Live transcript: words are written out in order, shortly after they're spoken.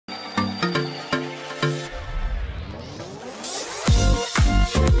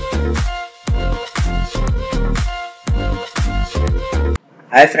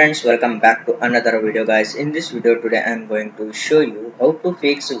Hi friends, welcome back to another video guys. In this video today I am going to show you how to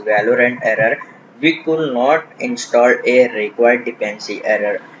fix Valorant error. We could not install a required dependency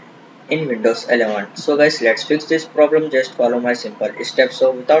error in Windows 11. So guys, let's fix this problem. Just follow my simple steps.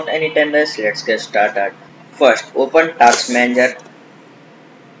 So without any time waste, let's get started. First, open Task Manager.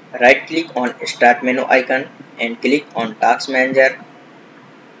 Right click on Start menu icon and click on Task Manager.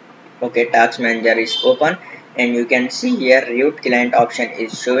 Okay, Task Manager is open and you can see here root client option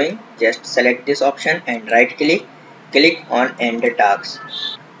is showing. Just select this option and right click on end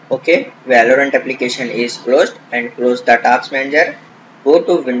tasks. Okay, Valorant application is closed and close the Task Manager. Go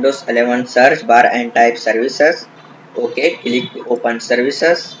to Windows 11 search bar and type services. Okay, click to open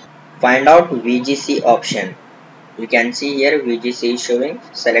services. Find out VGC option. You can see here VGC is showing.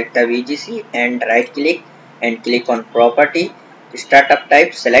 Select the VGC and right click on property. Startup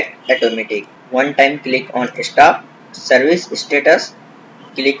type, select automatic. One time click on stop. Service status,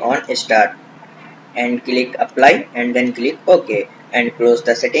 click on start and click apply and then click OK and close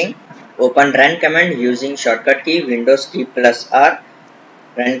the setting. Open run command using shortcut key Windows key plus R.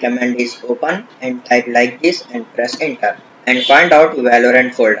 Run command is open and type like this and press enter and find out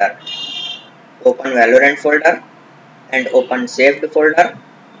Valorant folder. Open Valorant folder and open saved folder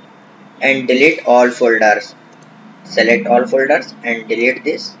and delete all folders. Select all folders and delete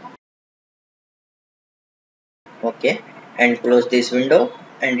this. Okay, and close this window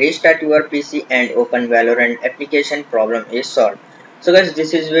and restart your PC and open Valorant application. Problem is solved. So guys,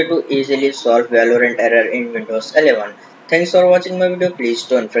 this is way to easily solve Valorant error in Windows 11. Thanks for watching my video. Please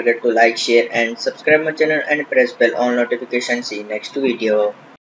don't forget to like, share and subscribe my channel and press bell on notification. See you next video.